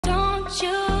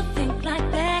you think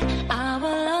like that, I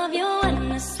will love you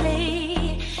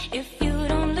endlessly. If you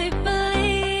don't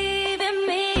believe in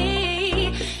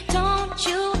me, don't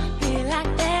you be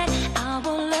like that, I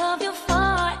will love you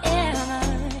forever.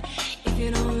 If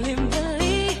you don't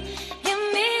believe in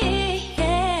me,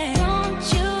 yeah. Don't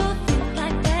you think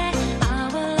like that, I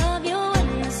will love you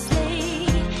endlessly.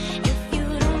 If you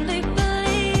don't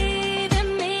believe in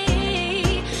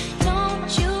me,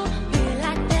 don't you be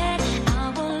like that, I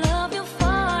will love you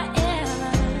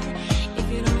forever. If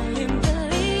you don't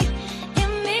believe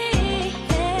in me,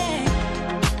 yeah.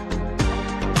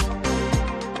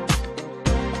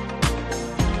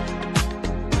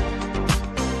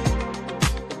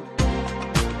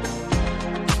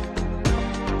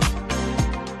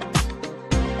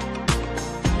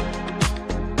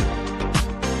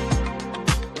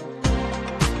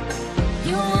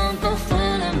 You won't go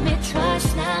fooling me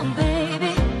twice now,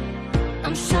 baby.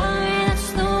 I'm sorry,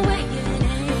 that's the way it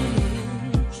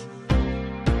is.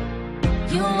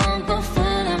 You won't go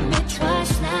fooling me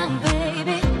twice now,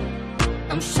 baby.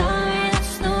 I'm sorry,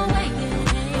 that's the way it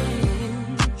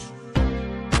is.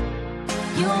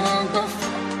 You won't go,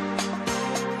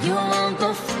 you won't go,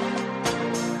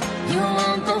 you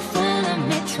won't go fooling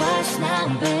me twice now,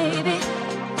 baby.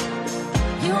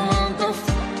 You won't go,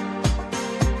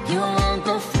 you won't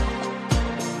go,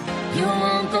 you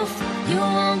won't go, you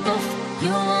won't go,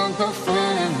 you won't go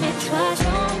fooling me twice.